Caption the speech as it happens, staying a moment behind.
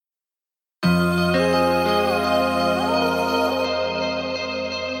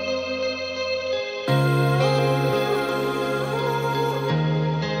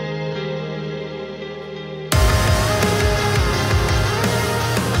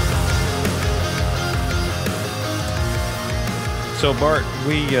So Bart,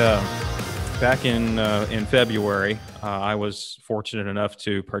 we back in February, I was fortunate enough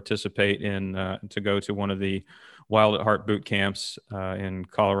to participate in to go to one of the Wild at Heart boot camps in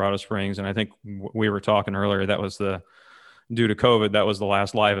Colorado Springs, and I think we were talking earlier. That was the due to COVID. That was the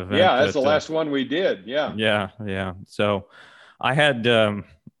last live event. Yeah, that's the last one we did. Yeah. Yeah. So I had an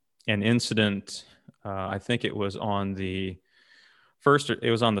incident. I think it was on the first. It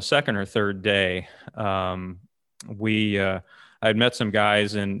was on the second or third day. We I had met some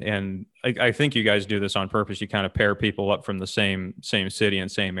guys, and I think you guys do this on purpose. You kind of pair people up from the same city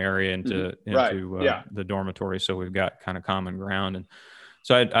and same area into Right. Yeah. the dormitory, so we've got kind of common ground. And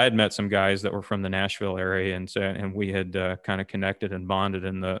so I had met some guys that were from the Nashville area, and we had kind of connected and bonded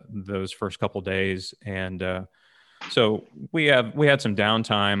in those first couple days. And so we had some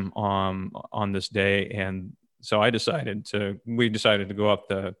downtime on this day, and so we decided to go up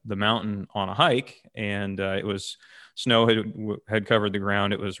the mountain on a hike, and it was snow had covered the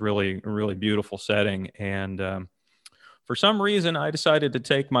ground. It was really a really beautiful setting, and for some reason I decided to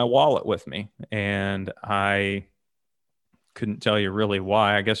take my wallet with me, and I couldn't tell you really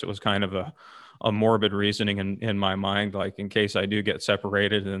why. I guess it was kind of a morbid reasoning in my mind, like in case I do get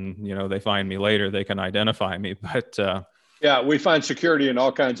separated and they find me later, they can identify me. But Yeah, we find security in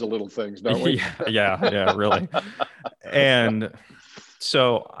all kinds of little things, don't we? yeah, really. And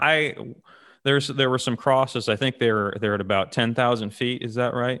so there were some crosses. I think they're at about 10,000 feet. Is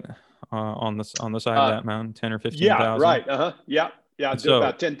that right? On the side of that mountain, 10 or 15,000. Yeah, right. Yeah, So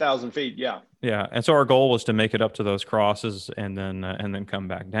about 10,000 feet. Yeah. yeah, and so our goal was to make it up to those crosses and then come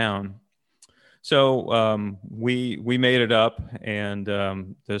back down. So we made it up, and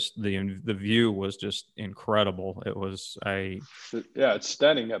the view was just incredible. It was Yeah, it's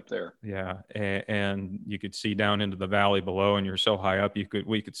stunning up there. yeah, and you could see down into the valley below, and you're so high up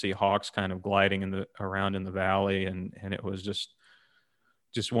we could see hawks kind of gliding around in the valley, and it was just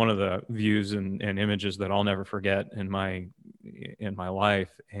one of the views and images that I'll never forget in my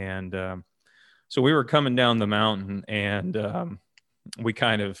life. And so we were coming down the mountain, and we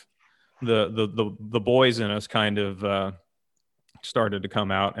kind of the boys in us kind of started to come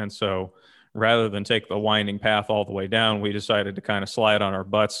out, and so rather than take the winding path all the way down, we decided to kind of slide on our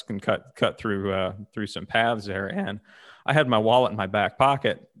butts and cut through some paths there. And I had my wallet in my back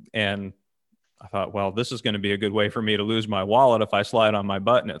pocket, and I thought, well, this is going to be a good way for me to lose my wallet if I slide on my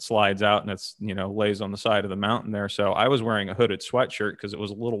butt and it slides out and it's lays on the side of the mountain there. So I was wearing a hooded sweatshirt because it was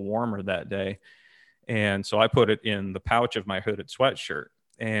a little warmer that day, and so I put it in the pouch of my hooded sweatshirt.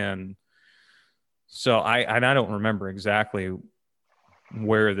 And so I don't remember exactly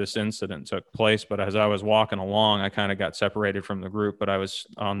where this incident took place, but as I was walking along, I kind of got separated from the group, but I was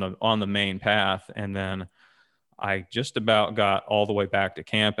on the main path, and then I just about got all the way back to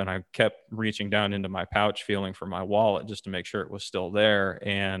camp, and I kept reaching down into my pouch feeling for my wallet just to make sure it was still there.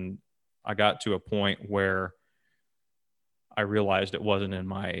 And I got to a point where I realized it wasn't in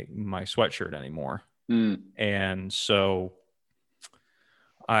my sweatshirt anymore. And so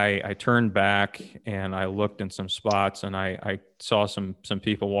I turned back and I looked in some spots, and I saw some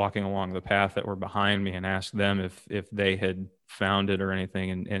people walking along the path that were behind me, and asked them if they had found it or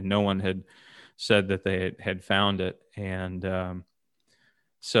anything. And no one had said that they had found it. And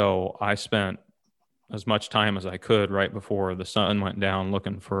so I spent as much time as I could right before the sun went down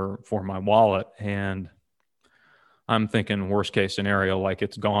looking for my wallet. And I'm thinking worst case scenario, like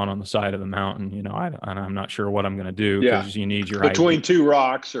it's gone on the side of the mountain. I'm not sure what I'm going to do, because you need your between ID. two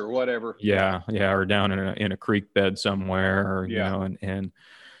rocks or whatever. Yeah, or down in a creek bed somewhere, or and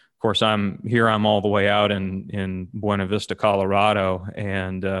of course I'm all the way out in Buena Vista, Colorado,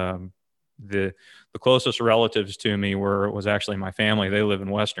 and the closest relatives to me was actually my family. They live in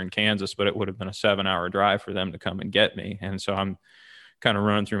western Kansas, but it would have been a 7-hour drive for them to come and get me. And so I'm kind of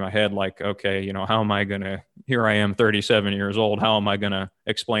running through my head like, okay, how am I going to, here I am 37 years old. How am I going to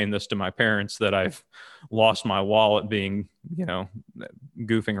explain this to my parents that I've lost my wallet being,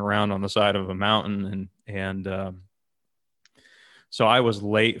 goofing around on the side of a mountain? And so I was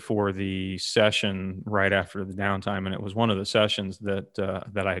late for the session right after the downtime. And it was one of the sessions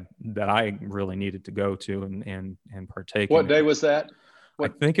that I really needed to go to and partake in. What day was that? I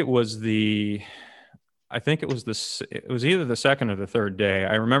think it was it was either the second or the third day.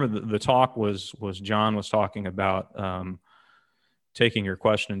 I remember the talk was John was talking about taking your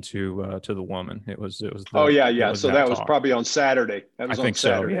question to the woman. It was So that was probably on Saturday. That was on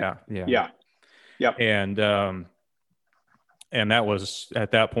Saturday. So. Yeah. And that was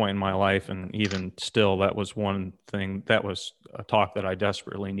at that point in my life, and even still, that was one thing. That was a talk that I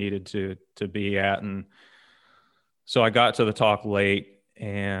desperately needed to be at. And so I got to the talk late,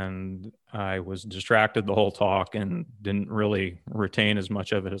 and I was distracted the whole talk and didn't really retain as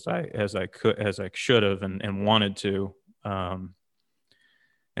much of it as I should have and wanted to.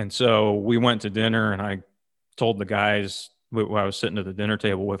 And so we went to dinner, and I told the guys while I was sitting at the dinner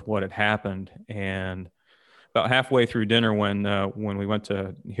table with what had happened. And about halfway through dinner, when we went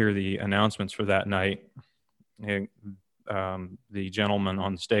to hear the announcements for that night, the gentleman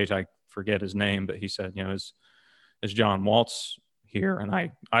on the stage, I forget his name, but he said, is John Waltz here? And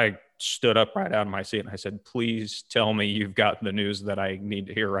I stood up right out of my seat and I said, please tell me you've got the news that I need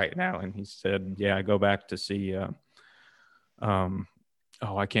to hear right now. And he said, yeah, go back to see,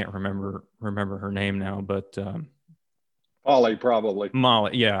 I can't remember her name now, but Polly, probably.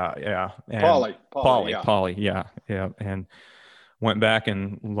 Molly, yeah. And Polly, yeah. And went back,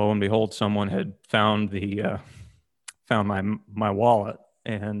 and lo and behold, someone had found my wallet.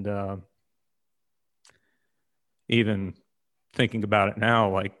 And even thinking about it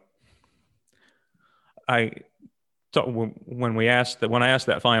now, like when I asked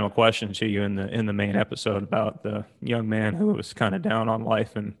that final question to you in the main episode about the young man who was kind of down on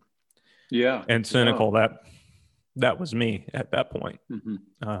life and cynical, that was me at that point.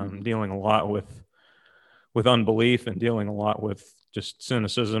 Dealing a lot with unbelief and dealing a lot with just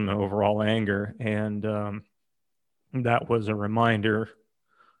cynicism and overall anger. And that was a reminder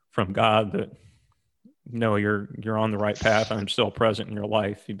from God that, no, you're on the right path. I'm still present in your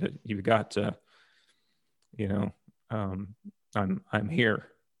life. You've got to, I'm here.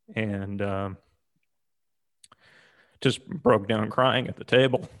 And just broke down crying at the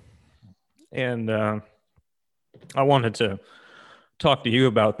table. And I wanted to talk to you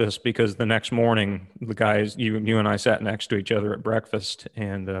about this because the next morning, the guys, you and I sat next to each other at breakfast,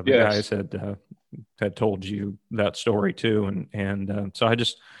 and the guys had told you that story too. And so I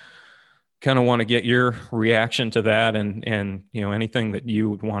just kind of want to get your reaction to that, and anything that you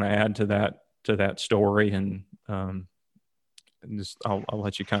would want to add to that story, and just I'll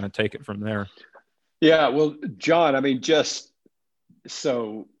let you kind of take it from there. Yeah, well, John, I mean, just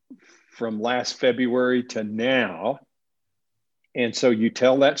so from last February to now, and so you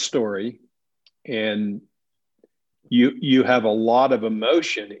tell that story, and you have a lot of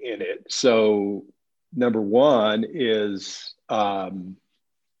emotion in it. So number one is I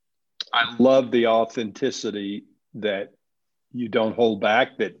love the authenticity that you don't hold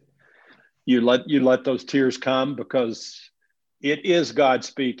back, that you let those tears come, because it is God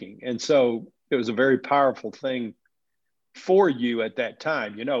speaking. And so it was a very powerful thing for you at that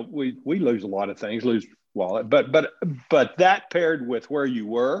time. We lose a lot of things, lose wallet, but that paired with where you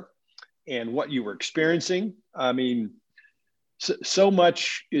were and what you were experiencing, I mean, so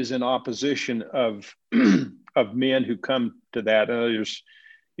much is in opposition of of men who come to that. There's,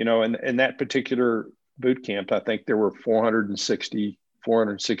 in that particular boot camp, I think there were 460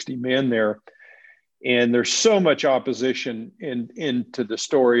 men there. And there's so much opposition into the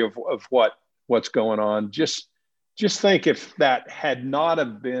story of what's going on. Just think, if that had not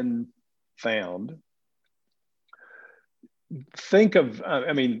have been found, think of,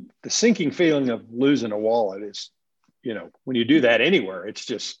 the sinking feeling of losing a wallet is, when you do that anywhere, it's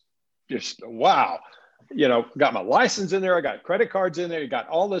just wow. Got my license in there, I got credit cards in there, you got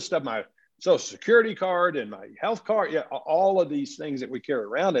all this stuff, my Social Security card and my health card, all of these things that we carry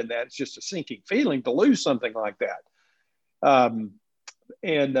around, and that's just a sinking feeling to lose something like that.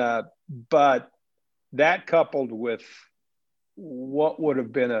 But that, coupled with what would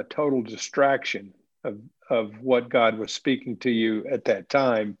have been a total distraction of what God was speaking to you at that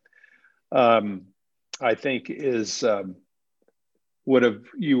time, I think you would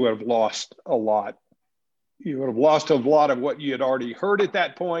have lost a lot. You would have lost a lot of what you had already heard at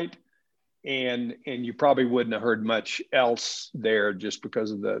that point. And you probably wouldn't have heard much else there, just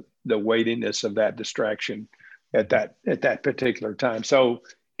because of the weightiness of that distraction at that particular time. So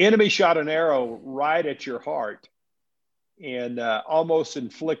enemy shot an arrow right at your heart and almost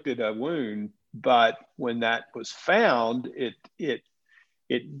inflicted a wound. But when that was found, it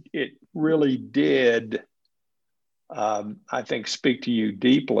really did, I think, speak to you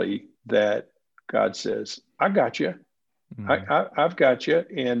deeply, that God says, I got you. Mm-hmm. I've got you.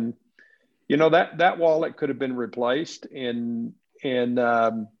 And that wallet could have been replaced, and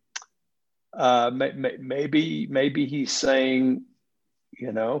maybe he's saying,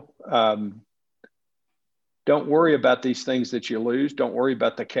 don't worry about these things that you lose. Don't worry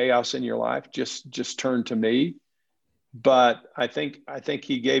about the chaos in your life. Just turn to me. But I think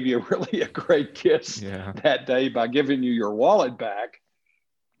he gave you really a great kiss that day by giving you your wallet back,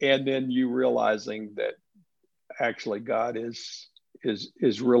 and then you realizing that actually God is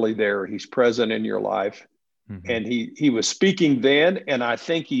really there. He's present in your life. Mm-hmm. And he was speaking then, and I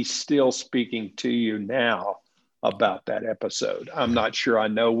think he's still speaking to you now about that episode. I'm not sure I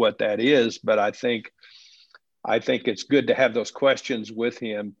know what that is, but I think it's good to have those questions with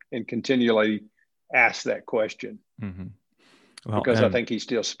him and continually ask that question. Mm-hmm. Well, because I think he's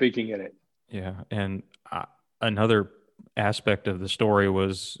still speaking in it. Yeah, and another aspect of the story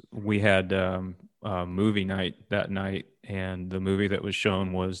was we had a movie night that night, and the movie that was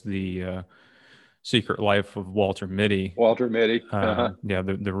shown was the Secret Life of Walter Mitty. Walter Mitty. Yeah,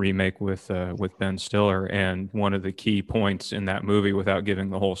 the remake with Ben Stiller, and one of the key points in that movie, without giving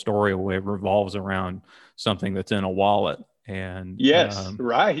the whole story away, revolves around something that's in a wallet. And yes,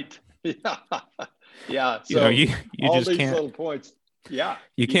 right. Yeah, yeah. So you all just these can't, little points. Yeah,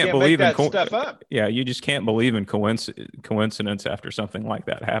 you can't believe make in that stuff up. Yeah, you just can't believe in coincidence after something like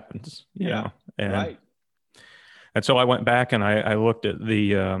that happens. You know? And, right. And so I went back and I looked at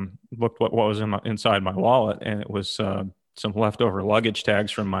looked what was inside my wallet, and it was some leftover luggage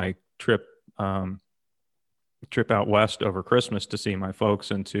tags from my trip out west over Christmas to see my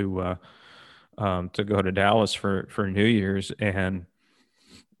folks and to go to Dallas for New Year's. And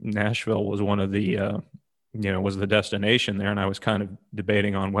Nashville was one of the was the destination there, and I was kind of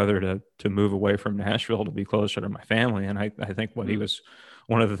debating on whether to move away from Nashville to be closer to my family. And I think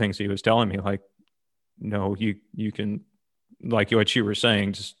one of the things he was telling me, like, no, you can, like what you were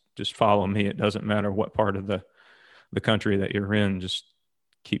saying, just follow me. It doesn't matter what part of the country that you're in, just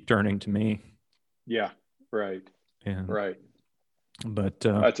keep turning to me. Yeah, right. And, right. But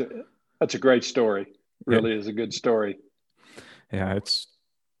that's a great story. Really is a good story. Yeah, it's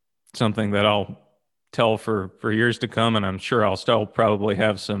something that I'll tell for years to come, and I'm sure I'll still probably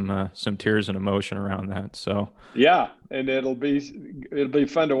have some tears and emotion around that. So yeah, and it'll be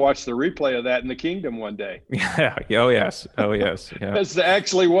fun to watch the replay of that in the kingdom one day. Yeah. Oh yes. Yeah. That's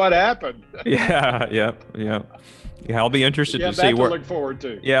actually what happened. Yeah. Yeah. I'll be interested to see where. Look forward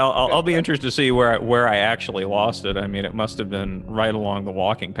to. Yeah, I'll be interested to see where I actually lost it. I mean, it must have been right along the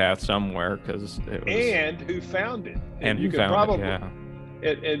walking path somewhere, because it was. And who found it? And who found it? Yeah.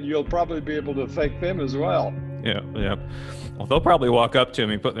 And you'll probably be able to thank them as well. Yeah. Well, they'll probably walk up to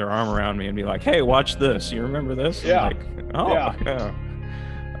me, put their arm around me, and be like, "Hey, watch this. You remember this?" Yeah. Like, oh, yeah.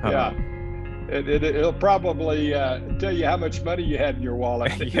 Yeah. It'll probably tell you how much money you had in your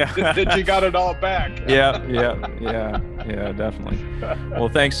wallet. That you got it all back. Yeah, definitely. Well,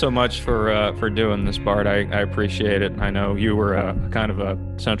 thanks so much for doing this, Bart. I appreciate it. I know you were kind of a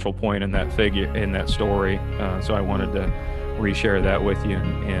central point in that story, so I wanted to reshare that with you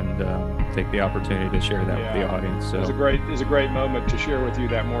and take the opportunity to share that with the audience. So it was a great moment to share with you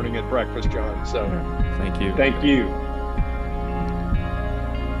that morning at breakfast, John. So thank you. Thank you.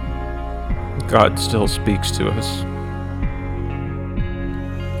 God still speaks to us.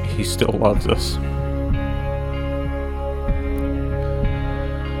 He still loves us.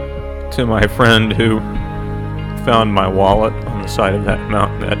 To my friend who found my wallet on the side of that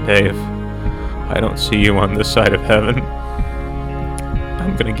mountain that day, if I don't see you on this side of heaven,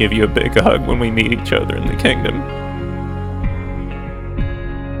 I'm going to give you a big hug when we meet each other in the kingdom.